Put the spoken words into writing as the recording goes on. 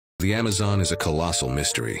The Amazon is a colossal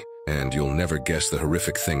mystery, and you'll never guess the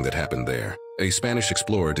horrific thing that happened there. A Spanish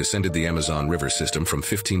explorer descended the Amazon river system from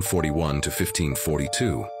 1541 to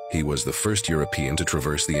 1542. He was the first European to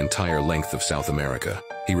traverse the entire length of South America.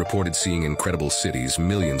 He reported seeing incredible cities,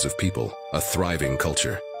 millions of people, a thriving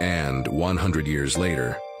culture. And 100 years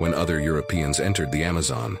later, when other Europeans entered the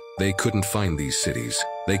Amazon, they couldn't find these cities.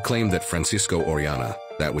 They claimed that Francisco Orellana,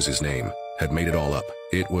 that was his name, had made it all up.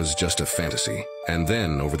 It was just a fantasy. And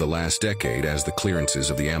then, over the last decade, as the clearances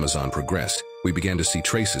of the Amazon progressed, we began to see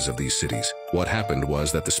traces of these cities. What happened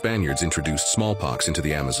was that the Spaniards introduced smallpox into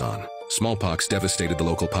the Amazon. Smallpox devastated the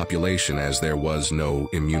local population as there was no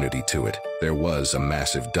immunity to it. There was a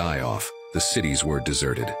massive die-off. The cities were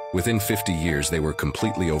deserted. Within 50 years, they were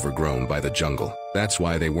completely overgrown by the jungle. That's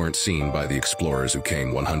why they weren't seen by the explorers who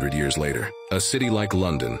came 100 years later. A city like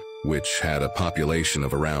London, which had a population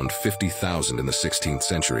of around 50,000 in the 16th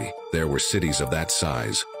century, there were cities of that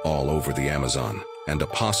size all over the Amazon, and a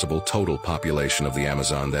possible total population of the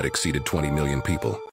Amazon that exceeded 20 million people.